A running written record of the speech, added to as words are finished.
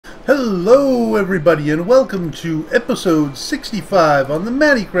Hello everybody and welcome to episode 65 on the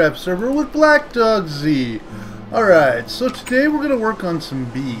ManniCraft server with Black Dog Z. Alright, so today we're going to work on some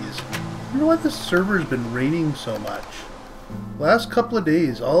bees. You know why this server has been raining so much? Last couple of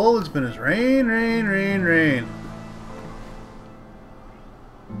days, all it's been is rain, rain, rain, rain.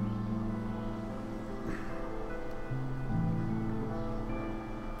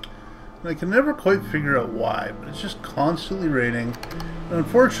 And I can never quite figure out why, but it's just constantly raining. And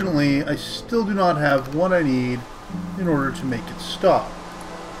unfortunately, I still do not have what I need in order to make it stop.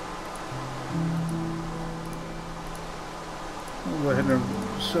 We'll go ahead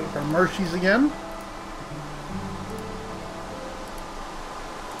and set up our marshies again.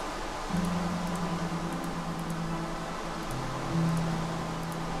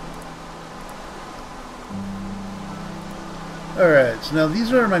 Alright, so now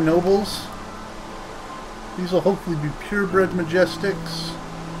these are my nobles. These will hopefully be purebred majestics.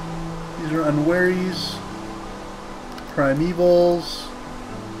 These are unwaries, primevals,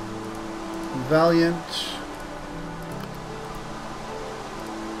 valiant,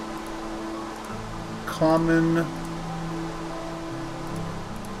 common,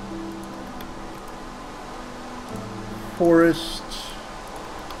 forest,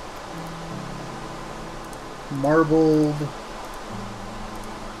 marbled,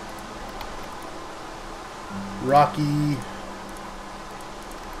 rocky,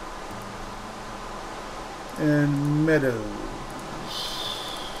 and meadows.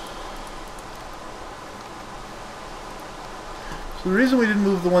 So the reason we didn't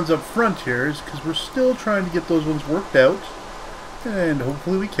move the ones up front here is because we're still trying to get those ones worked out, and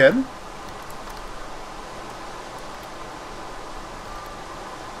hopefully we can.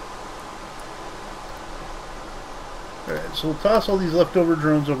 Alright, so we'll toss all these leftover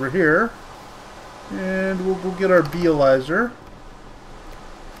drones over here. And we'll go get our beealizer.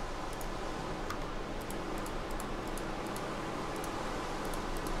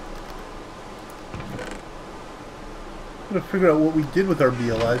 Gotta figure out what we did with our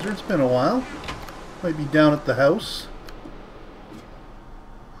beealizer. It's been a while. Might be down at the house.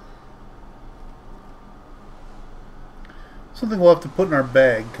 Something we'll have to put in our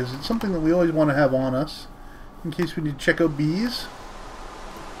bag because it's something that we always want to have on us in case we need to check out bees.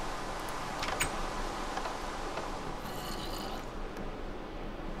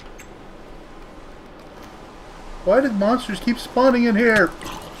 Why did monsters keep spawning in here?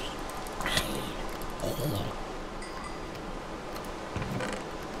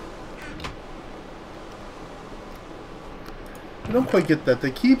 I don't quite get that. They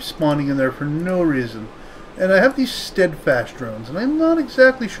keep spawning in there for no reason. And I have these steadfast drones, and I'm not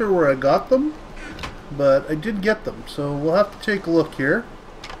exactly sure where I got them, but I did get them. So we'll have to take a look here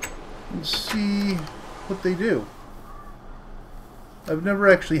and see what they do. I've never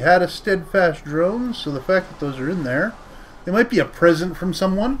actually had a steadfast drone, so the fact that those are in there, they might be a present from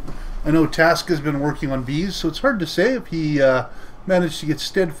someone. I know Task has been working on bees, so it's hard to say if he managed to get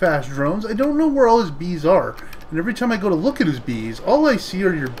steadfast drones. I don't know where all his bees are, and every time I go to look at his bees, all I see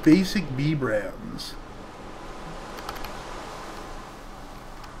are your basic bee brands.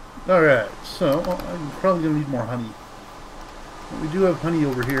 Alright, so I'm probably going to need more honey. But we do have honey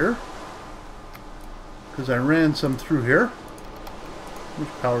over here, because I ran some through here. Which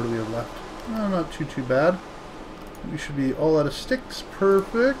power do we have left? No, not too bad. We should be all out of sticks.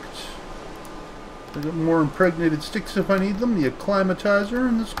 Perfect. I got more impregnated sticks if I need them. The acclimatizer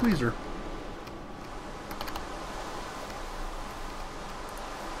and the squeezer.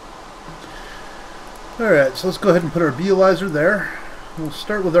 Alright, so let's go ahead and put our beealizer there. We'll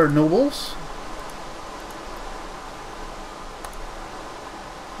start with our nobles.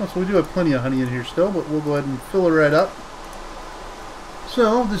 Oh, so we do have plenty of honey in here still, but we'll go ahead and fill it right up.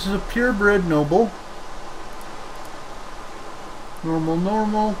 So, this is a purebred noble. Normal,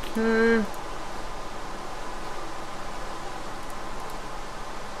 normal, okay.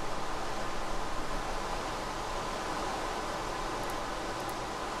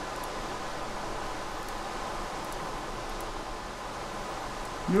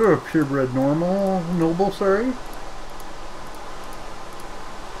 You're a purebred noble, sorry.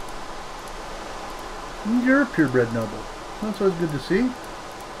 You're a purebred noble. That's always good to see.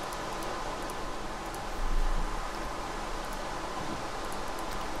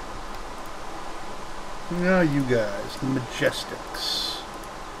 Now you guys, the majestics.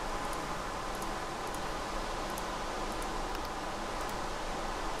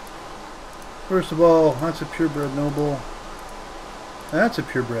 First of all, that's a purebred noble. That's a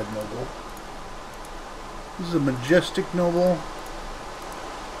purebred noble. This is a majestic noble.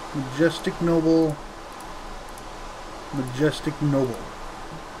 Majestic noble. Majestic noble.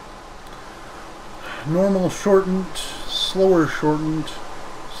 normal shortened, slower shortened,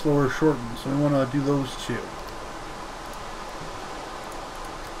 slower shortened. So we want to do those two.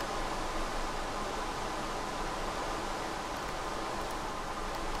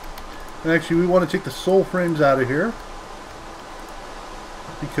 And actually we want to take the soul frames out of here,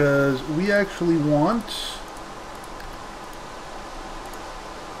 because we actually want,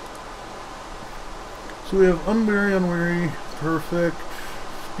 so we have unweary, perfect,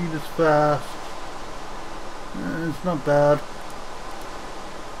 speed is fast, it's not bad.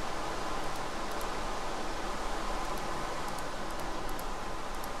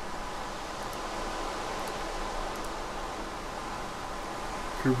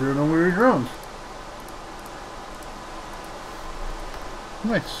 Trooper and unweary drones.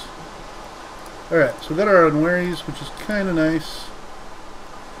 Nice. Alright, so we got our unwearies, which is kind of nice.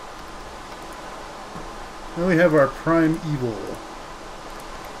 Then we have our prime evil.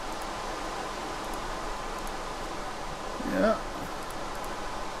 Yeah.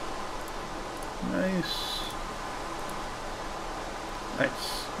 Nice.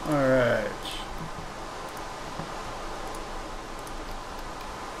 Nice. Alright.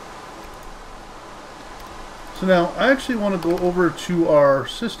 So now, I actually want to go over to our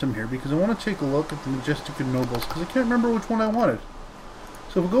system here, because I want to take a look at the Majestic and Nobles, because I can't remember which one I wanted.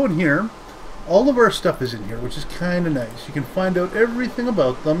 So if we go in here, all of our stuff is in here, which is kind of nice. You can find out everything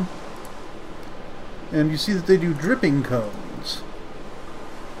about them. And you see that they do dripping cones.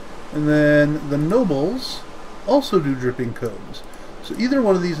 And then the Nobles also do dripping cones. So either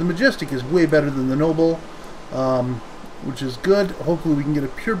one of these, the Majestic is way better than the Noble, which is good. Hopefully we can get a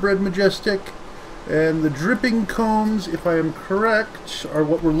purebred Majestic. And the dripping cones, if I am correct, are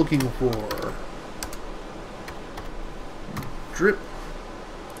what we're looking for. Drip.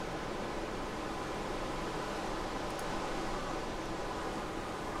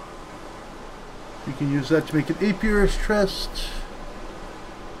 You can use that to make an apiarist chest.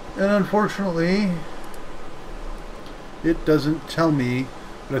 And unfortunately, it doesn't tell me,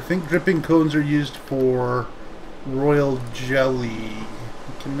 but I think dripping cones are used for royal jelly.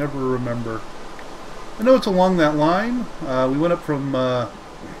 I can never remember. I know it's along that line. We went up from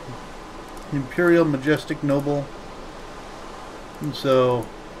Imperial, Majestic, Noble. And so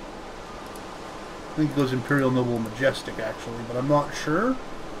I think it goes Imperial, Noble, Majestic actually, but I'm not sure.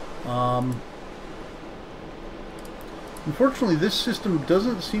 Unfortunately, this system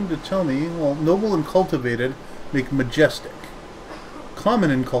doesn't seem to tell me. Well, Noble and Cultivated make Majestic. Common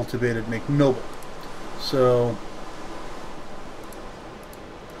and Cultivated make Noble. So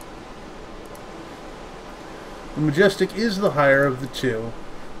the Majestic is the higher of the two,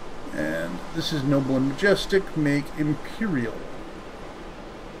 and this is Noble and Majestic make Imperial.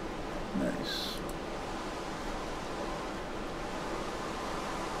 Nice.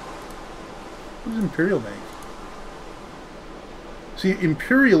 What does Imperial make? See,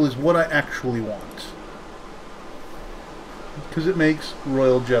 Imperial is what I actually want, because it makes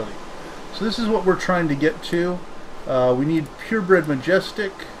royal jelly. So this is what we're trying to get to. We need purebred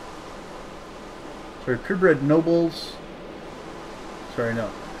Majestic. Sorry, purebred Nobles. Sorry,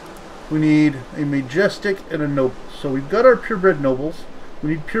 no. We need a Majestic and a Noble. So we've got our purebred Nobles. We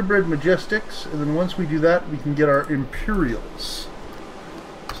need purebred Majestics, and then once we do that, we can get our Imperials.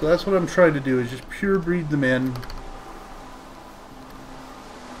 So that's what I'm trying to do, is just pure breed them in.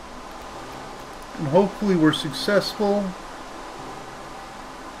 And hopefully we're successful.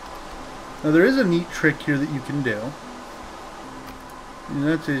 Now there is a neat trick here that you can do. And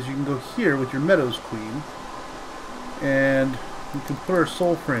that is, you can go here with your Meadows Queen, and we can put our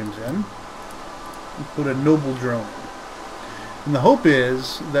soul frames in, and put a noble drone in. And the hope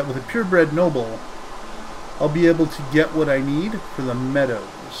is that with a purebred noble, I'll be able to get what I need for the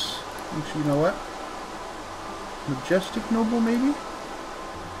meadows. Actually, you know what? Majestic noble, maybe?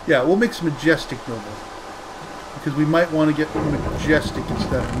 Yeah, we'll make some majestic noble, because we might want to get majestic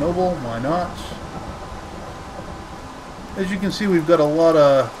instead of noble. Why not? As you can see, we've got a lot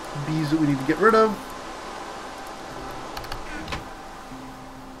of bees that we need to get rid of.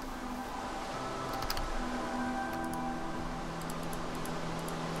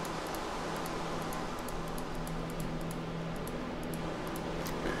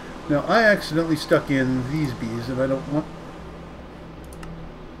 Now, I accidentally stuck in these bees, and I don't want...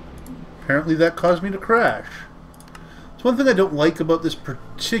 Apparently that caused me to crash. So one thing I don't like about this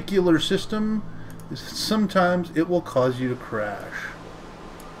particular system is that sometimes it will cause you to crash.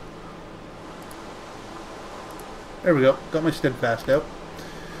 There we go. Got my steadfast out.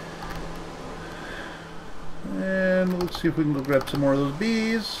 And let's see if we can go grab some more of those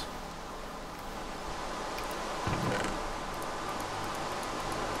bees.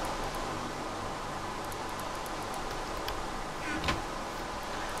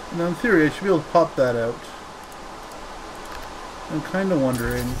 Now in theory I should be able to pop that out. I'm kind of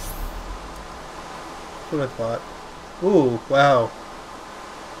wondering. That's what I thought. Ooh, wow.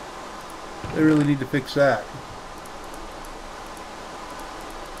 They really need to fix that.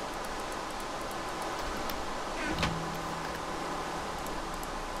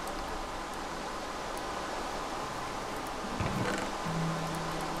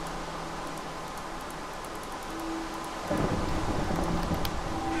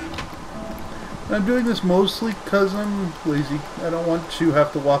 I'm doing this mostly because I'm lazy. I don't want to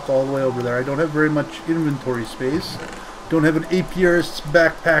have to walk all the way over there. I don't have very much inventory space. Don't have an apiarist's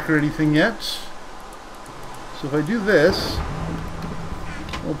backpack or anything yet. So if I do this,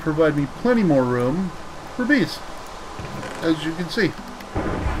 it will provide me plenty more room for bees, as you can see.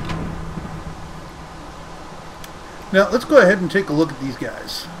 Now let's go ahead and take a look at these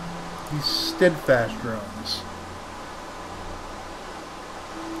guys. These steadfast drones.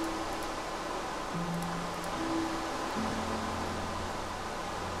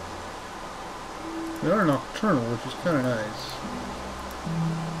 They are nocturnal, which is kind of nice.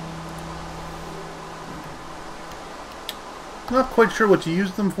 Not quite sure what to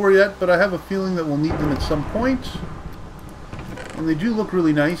use them for yet, but I have a feeling that we'll need them at some point. And they do look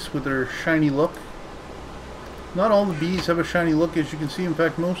really nice with their shiny look. Not all the bees have a shiny look, as you can see. In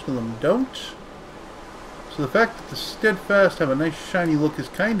fact, most of them don't. So the fact that the steadfast have a nice shiny look is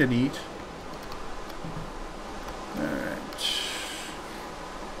kind of neat. Alright.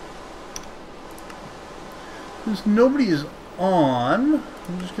 Since nobody is on,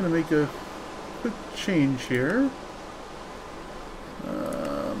 I'm just going to make a quick change here.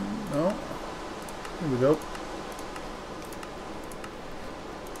 No. There we go.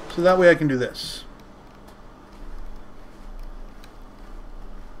 So that way I can do this.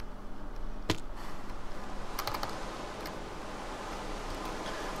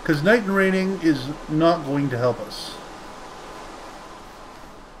 Because night and raining is not going to help us.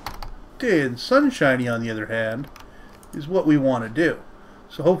 Day and sunshiny, on the other hand, is what we want to do.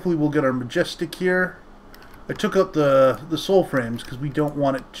 So hopefully we'll get our majestic here. I took out the soul frames because we don't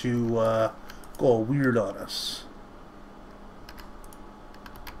want it to go all weird on us.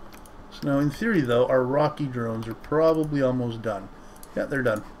 So now in theory though, our rocky drones are probably almost done. Yeah, they're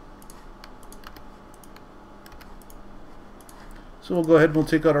done. So we'll go ahead and we'll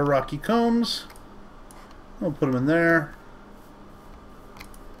take out our rocky combs. We'll put them in there.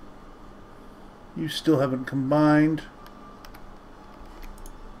 You still haven't combined.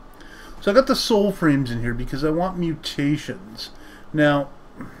 So I got the soul frames in here because I want mutations. Now,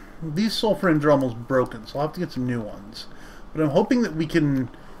 these soul frames are almost broken, so I'll have to get some new ones. But I'm hoping that we can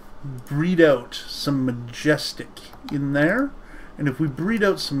breed out some majestic in there. And if we breed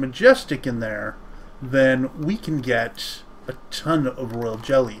out some majestic in there, then we can get a ton of royal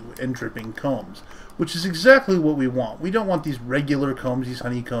jelly and dripping combs, which is exactly what we want. We don't want these regular combs, these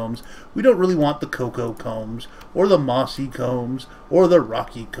honeycombs. We don't really want the cocoa combs, or the mossy combs, or the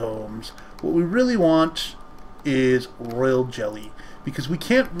rocky combs. What we really want is royal jelly, because we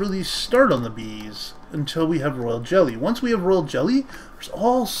can't really start on the bees until we have royal jelly. Once we have royal jelly, there's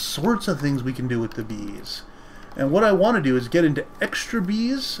all sorts of things we can do with the bees. And what I want to do is get into extra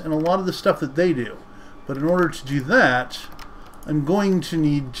bees and a lot of the stuff that they do. But in order to do that, I'm going to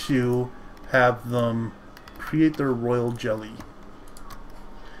need to have them create their royal jelly.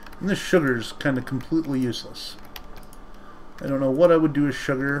 And this sugar is kind of completely useless. I don't know what I would do with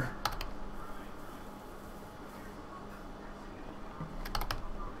sugar.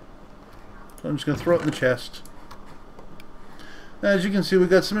 So I'm just going to throw it in the chest. As you can see, we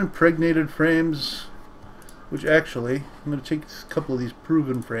got some impregnated frames, which actually, I'm going to take a couple of these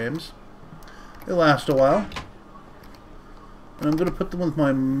proven frames. They last a while. And I'm going to put them with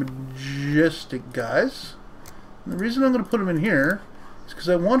my majestic guys. And the reason I'm going to put them in here is because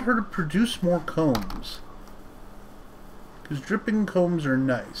I want her to produce more combs. Because dripping combs are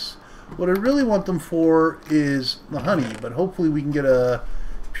nice. What I really want them for is the honey, but hopefully we can get a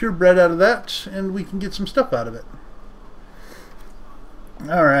purebred out of that and we can get some stuff out of it.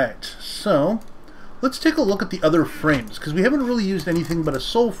 Alright, so let's take a look at the other frames, because we haven't really used anything but a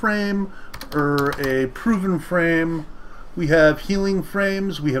soul frame or a proven frame. We have healing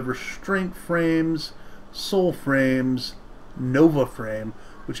frames, we have restraint frames, soul frames, nova frame,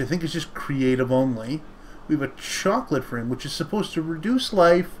 which I think is just creative only. We have a chocolate frame, which is supposed to reduce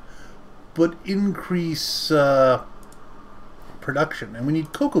life but increase production, and we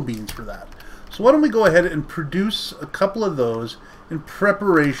need cocoa beans for that. So why don't we go ahead and produce a couple of those in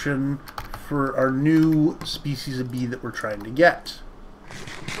preparation for our new species of bee that we're trying to get.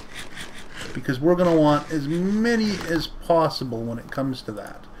 Because we're going to want as many as possible when it comes to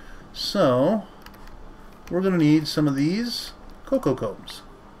that. So we're going to need some of these cocoa combs.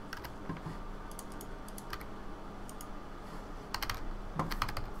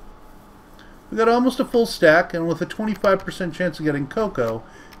 We got almost a full stack, and with a 25% chance of getting cocoa,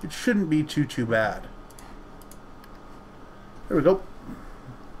 it shouldn't be too bad. There we go.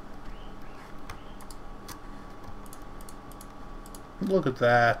 Look at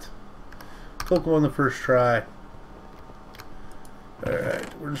that. Cocoa on the first try.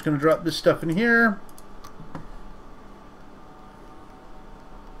 Alright, we're just going to drop this stuff in here.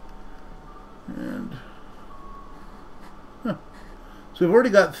 And so we've already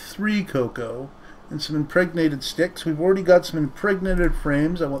got 3 cocoa and some impregnated sticks. We've already got some impregnated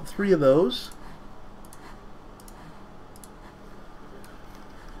frames. I want 3 of those.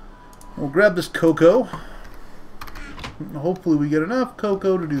 We'll grab this cocoa. Hopefully we get enough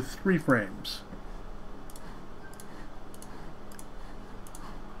cocoa to do 3 frames.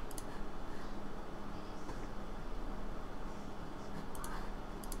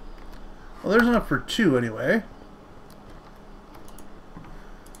 Well, there's enough for 2 anyway.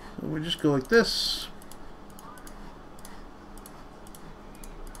 So we just go like this.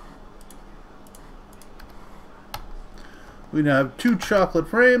 We now have 2 chocolate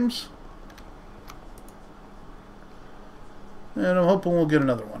frames. And I'm hoping we'll get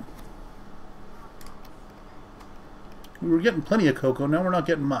another one. We were getting plenty of cocoa, now we're not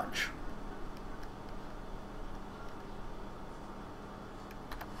getting much.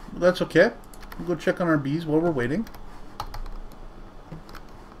 But that's okay. We'll go check on our bees while we're waiting.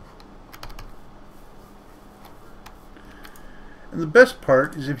 And the best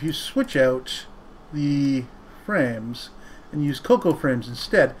part is if you switch out the frames and use cocoa frames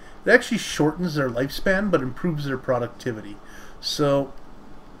instead, it actually shortens their lifespan but improves their productivity. So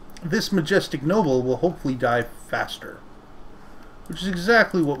this Majestic Noble will hopefully die faster, which is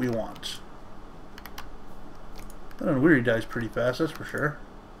exactly what we want. I don't know where he dies pretty fast, that's for sure.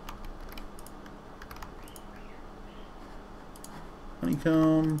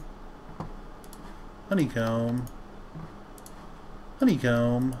 Honeycomb, honeycomb,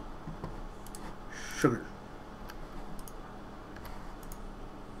 honeycomb, sugar.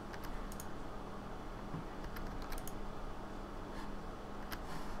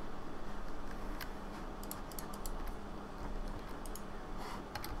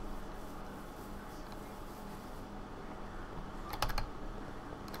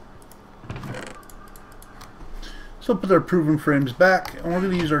 So put our proven frames back, and we're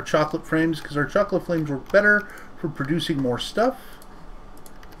going to use our chocolate frames because our chocolate frames work better for producing more stuff.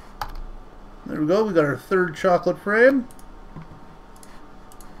 There we go, we got our 3rd chocolate frame.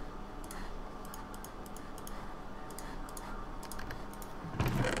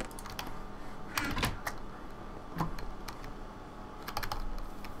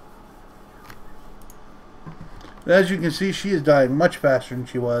 As you can see, she is dying much faster than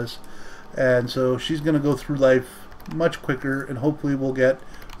she was, and so she's going to go through life much quicker, and hopefully we'll get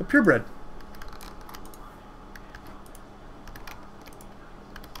a purebred.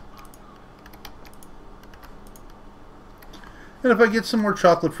 And if I get some more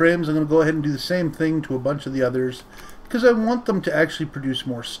chocolate frames, I'm going to go ahead and do the same thing to a bunch of the others because I want them to actually produce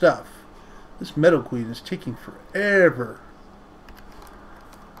more stuff. This Meadow Queen is taking forever.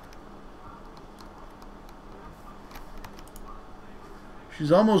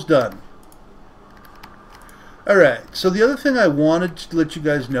 She's almost done. Alright, so the other thing I wanted to let you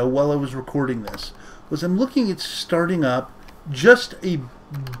guys know while I was recording this was I'm looking at starting up just a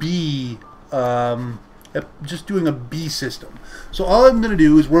bee, just doing a bee system. So all I'm going to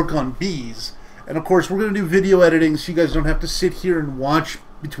do is work on bees, and of course we're going to do video editing so you guys don't have to sit here and watch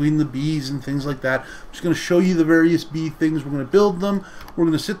between the bees and things like that. I'm just going to show you the various bee things. We're going to build them, we're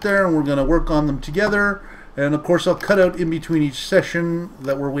going to sit there and we're going to work on them together, and of course I'll cut out in between each session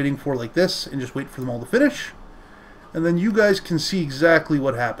that we're waiting for like this and just wait for them all to finish. And then you guys can see exactly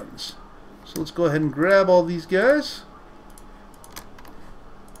what happens. So let's go ahead and grab all these guys.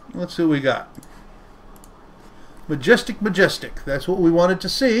 Let's see what we got. Majestic, majestic. That's what we wanted to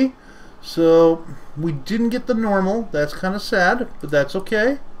see. So we didn't get the normal. That's kind of sad, but that's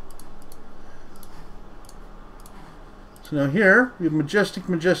okay. So now here we have majestic,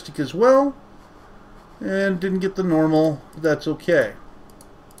 majestic as well. And didn't get the normal, but that's okay.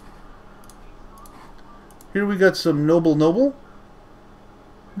 Here we got some noble noble.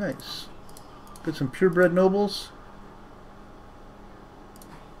 Nice. Got some purebred nobles.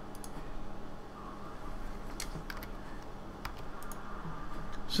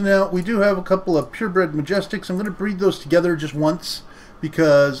 So now we do have a couple of purebred majestics. I'm going to breed those together just once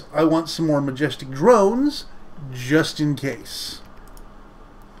because I want some more majestic drones just in case.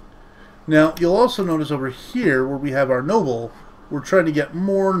 Now, you'll also notice over here where we have our noble, we're trying to get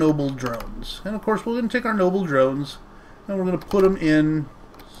more noble drones. And of course, we're going to take our noble drones and we're going to put them in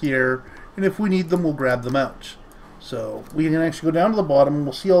here. And if we need them, we'll grab them out. So we can actually go down to the bottom and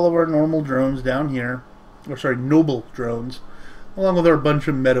we'll see all of our normal drones down here. Or sorry, noble drones. Along with our bunch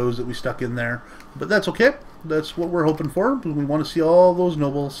of meadows that we stuck in there. But that's okay. That's what we're hoping for. We want to see all those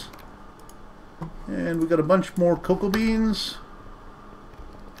nobles. And we got a bunch more cocoa beans.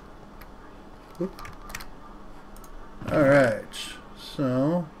 Alright,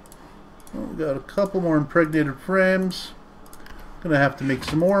 so we got a couple more impregnated frames. Gonna have to make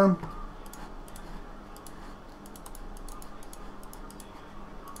some more.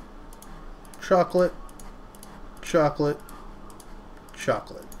 Chocolate, chocolate,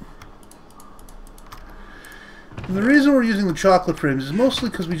 chocolate. And the reason we're using the chocolate frames is mostly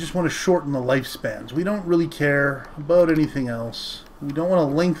because we just want to shorten the lifespans. We don't really care about anything else. We don't want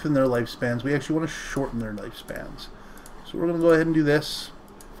to lengthen their lifespans. We actually want to shorten their lifespans. So we're going to go ahead and do this.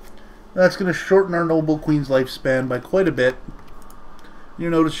 That's going to shorten our Noble Queen's lifespan by quite a bit.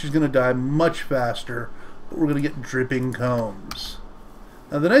 You'll notice she's going to die much faster, but we're going to get dripping combs.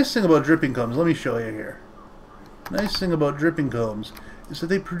 Now the nice thing about dripping combs, let me show you here. The nice thing about dripping combs is that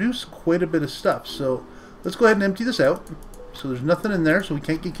they produce quite a bit of stuff. So let's go ahead and empty this out. So there's nothing in there, so we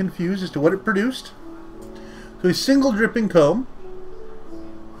can't get confused as to what it produced. So a single dripping comb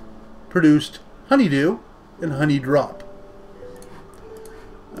produced honeydew and honey drop.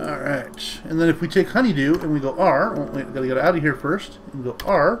 Alright, and then if we take honeydew and we go R, oh, wait, gotta get out of here first, and go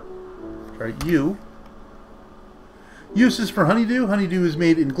R, sorry, U. Uses for honeydew. Honeydew is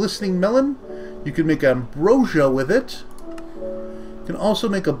made in glistening melon. You can make ambrosia with it. You can also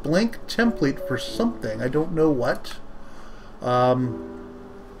make a blank template for something. I don't know what. I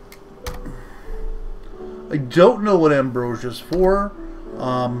don't know what ambrosia is for.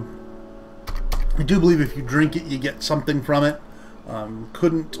 I do believe if you drink it, you get something from it.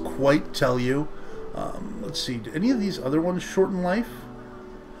 Couldn't quite tell you. Let's see. Do any of these other ones shorten life?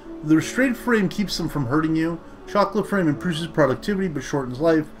 The restrained frame keeps them from hurting you. Chocolate frame improves productivity but shortens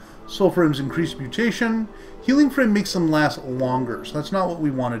life. Soul frames increase mutation. Healing frame makes them last longer. So that's not what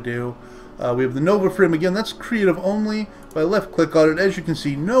we want to do. We have the Nova frame again. That's creative only. If I left click on it, as you can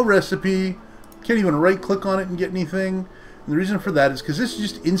see, no recipe. Can't even right click on it and get anything. And the reason for that is because this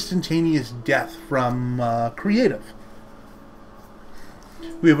is just instantaneous death from creative.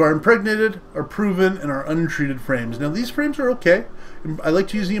 We have our impregnated, our proven, and our untreated frames. Now these frames are okay. I like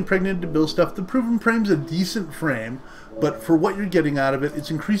to use the impregnated to build stuff. The proven frame's a decent frame, but for what you're getting out of it,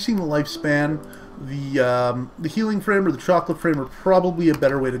 it's increasing the lifespan. The healing frame or the chocolate frame are probably a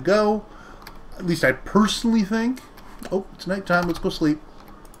better way to go. At least I personally think. Oh, it's nighttime. Let's go sleep.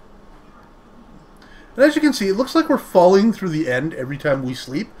 And as you can see, it looks like we're falling through the end every time we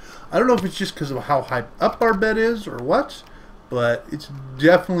sleep. I don't know if it's just because of how high up our bed is or what, but it's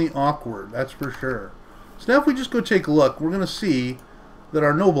definitely awkward, that's for sure. So now if we just go take a look, we're going to see that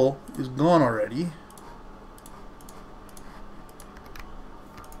our noble is gone already.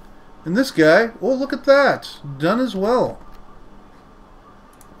 And this guy, oh look at that, done as well.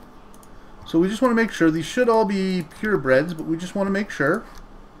 So we just want to make sure, these should all be purebreds, but we just want to make sure.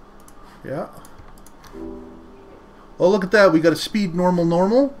 Yeah. Oh look at that, we got a speed normal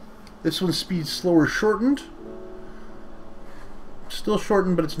normal. This one's speed slower shortened. Still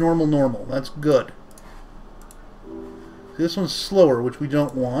shortened, but it's normal normal. That's good. This one's slower, which we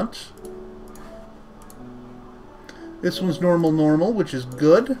don't want. This one's normal normal, which is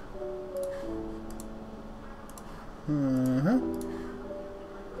good.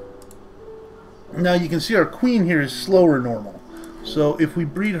 Now you can see our queen here is slower normal. So if we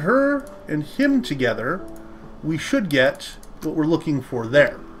breed her and him together, we should get what we're looking for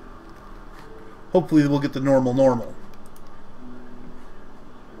there. Hopefully we'll get the normal normal.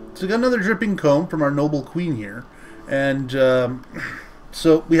 So we got another dripping comb from our noble queen here. And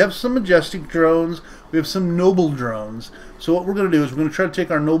so we have some majestic drones, we have some noble drones. So what we're going to do is we're going to try to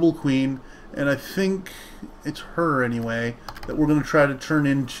take our noble queen, and I think it's her anyway, that we're going to try to turn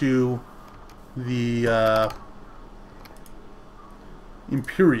into the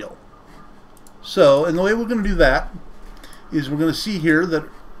imperial. So, and the way we're going to do that is we're going to see here that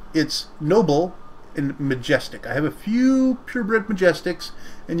it's noble and majestic. I have a few purebred majestics,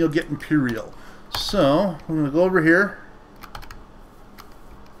 and you'll get imperial. So, I'm going to go over here.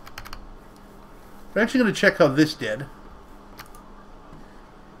 We're actually going to check how this did.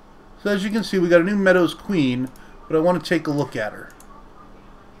 So as you can see, we got a new Meadows Queen, but I want to take a look at her.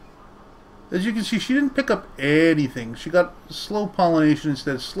 As you can see, she didn't pick up anything. She got slow pollination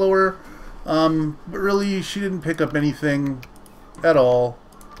instead of slower, but really she didn't pick up anything at all.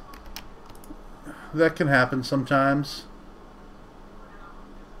 that can happen sometimes.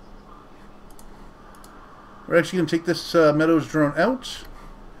 We're actually going to take this Meadows drone out,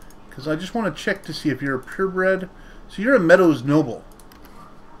 because I just want to check to see if you're a purebred. So you're a Meadows Noble.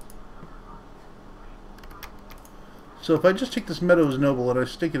 So if I just take this Meadows Noble and I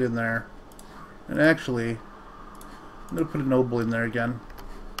stick it in there, and actually, I'm going to put a Noble in there again.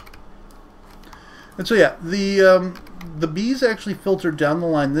 And so yeah, the bees actually filter down the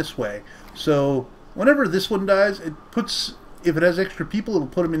line this way. So whenever this one dies, it puts, if it has extra people, it'll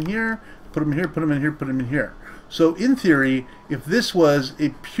put them in here, put them here, put them in here, put them in here. So in theory, if this was a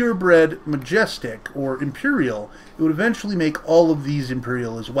purebred majestic or imperial, it would eventually make all of these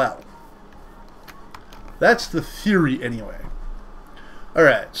imperial as well. That's the theory anyway.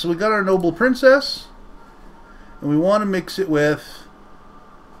 Alright, so we got our noble princess, and we want to mix it with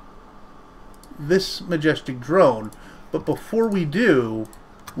this majestic drone. But before we do,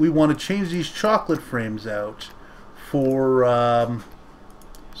 we want to change these chocolate frames out for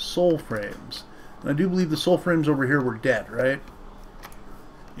soul frames. And I do believe the soul frames over here were dead, right?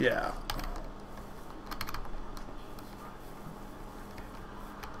 Yeah.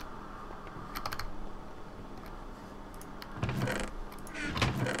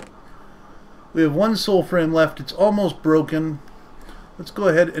 We have one soul frame left. It's almost broken. Let's go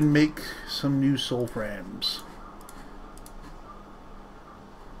ahead and make some new soul frames.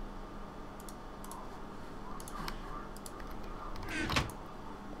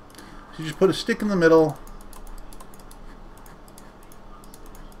 So you just put a stick in the middle.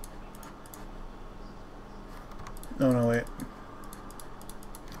 Oh no, wait.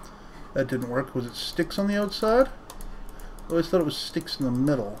 That didn't work. Was it sticks on the outside? I always thought it was sticks in the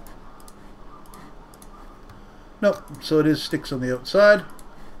middle. Nope, so it is sticks on the outside.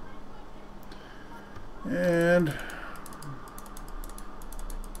 And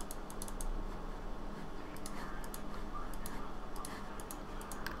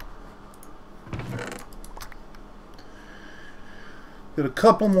got a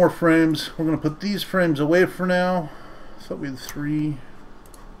couple more frames. We're going to put these frames away for now. I thought we had 3.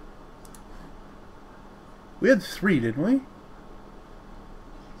 We had 3, didn't we?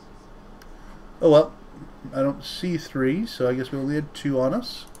 Oh well. I don't see 3, so I guess we only had 2 on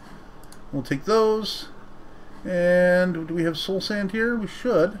us. We'll take those. And do we have soul sand here? We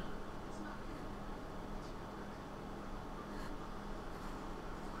should.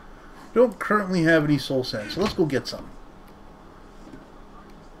 Don't currently have any soul sand, so let's go get some.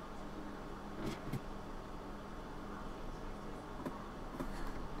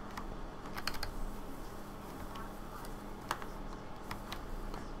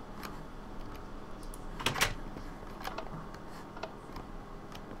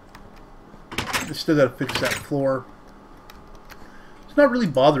 I still got to fix that floor. It's not really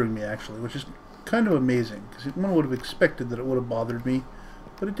bothering me actually, which is kind of amazing, because one would have expected that it would have bothered me,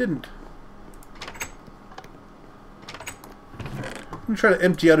 but it didn't. I'm going to try to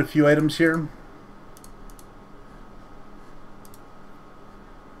empty out a few items here.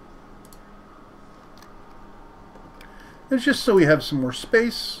 It's just so we have some more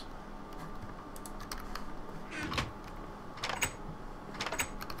space.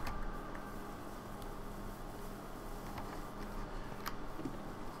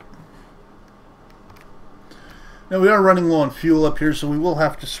 Now we are running low on fuel up here, so we will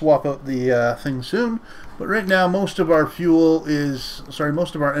have to swap out the thing soon. But right now, most of our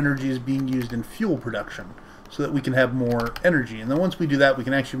most of our energy is being used in fuel production, so that we can have more energy. And then once we do that, we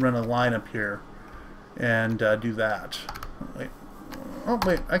can actually run a line up here and do that. Wait. Oh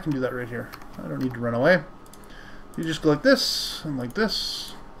wait, I can do that right here. I don't need to run away. You just go like this and like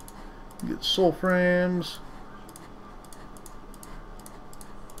this. You get soul frames.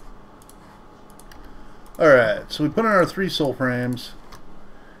 Alright, so we put in our 3 soul frames,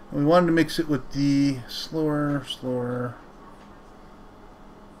 and we wanted to mix it with the slower,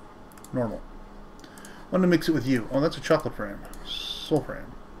 normal. Wanted to mix it with you. Oh, that's a chocolate frame. Soul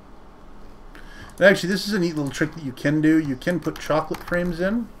frame. And actually, this is a neat little trick that you can do. You can put chocolate frames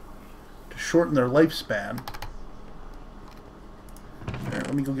in to shorten their lifespan. Here,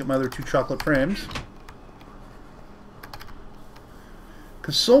 let me go get my other 2 chocolate frames.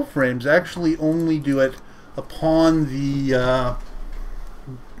 Because soul frames actually only do it upon the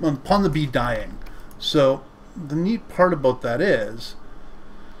bee dying. So the neat part about that is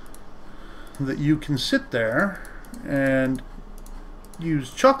that you can sit there and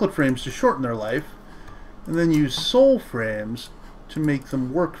use chocolate frames to shorten their life, and then use soul frames to make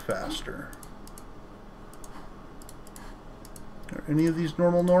them work faster. Are any of these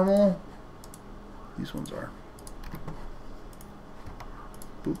normal? These ones are.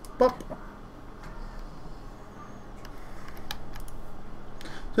 Boop, bop.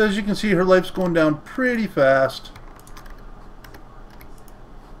 So as you can see, her life's going down pretty fast.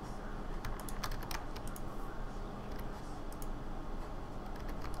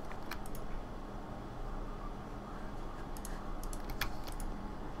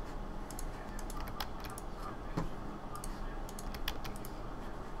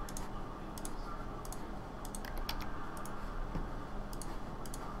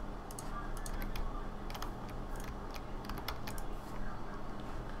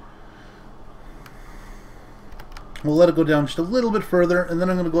 We'll let it go down just a little bit further, and then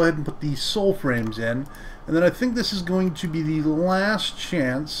I'm going to go ahead and put the soul frames in. And then I think this is going to be the last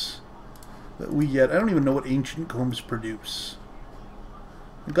chance that we get. I don't even know what ancient combs produce.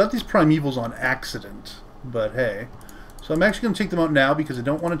 I got these primevals on accident, but hey. So I'm actually going to take them out now because I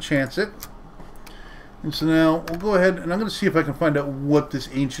don't want to chance it. And so now we'll go ahead and I'm going to see if I can find out what this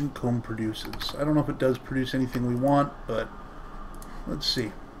ancient comb produces. I don't know if it does produce anything we want, but let's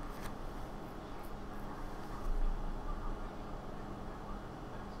see.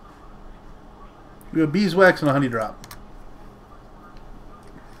 We have beeswax and a honey drop.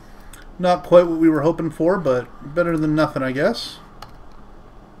 Not quite what we were hoping for, but better than nothing, I guess.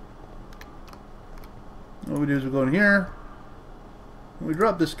 What we do is we go in here, we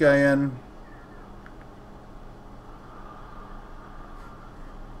drop this guy in,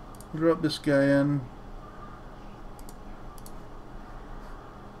 drop this guy in,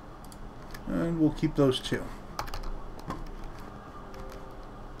 and we'll keep those two.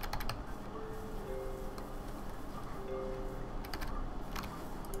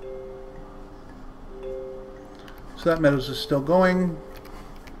 So that Meadows is still going.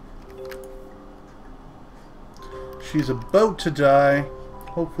 She's about to die.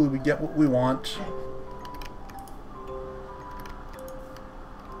 Hopefully we get what we want.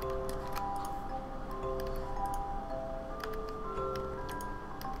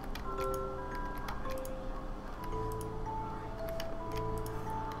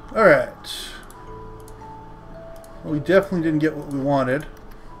 Alright. Well, we definitely didn't get what we wanted.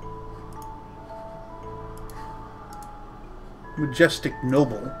 Majestic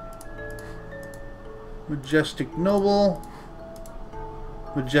Noble. Majestic Noble.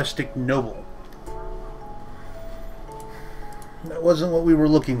 Majestic Noble. That wasn't what we were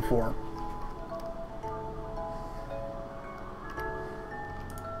looking for.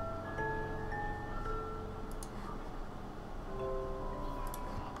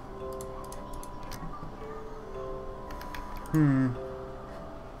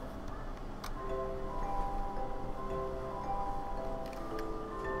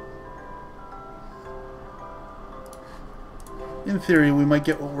 In theory, we might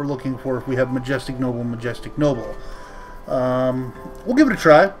get what we're looking for if we have Majestic Noble, Majestic Noble. We'll give it a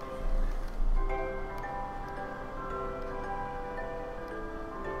try.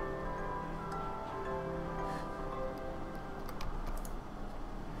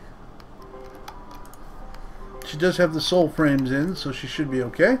 She does have the soul frames in, so she should be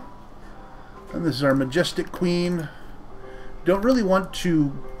okay. And this is our Majestic Queen. Don't really want to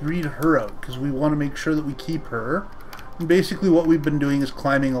breed her out, because we want to make sure that we keep her. And basically what we've been doing is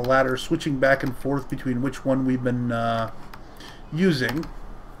climbing a ladder, switching back and forth between which one we've been using.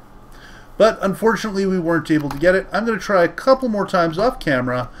 But unfortunately we weren't able to get it. I'm going to try a couple more times off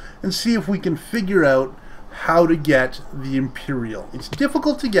camera and see if we can figure out how to get the Imperial. It's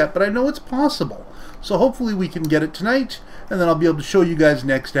difficult to get, but I know it's possible. So hopefully we can get it tonight, and then I'll be able to show you guys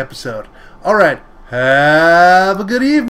next episode. Alright, have a good evening.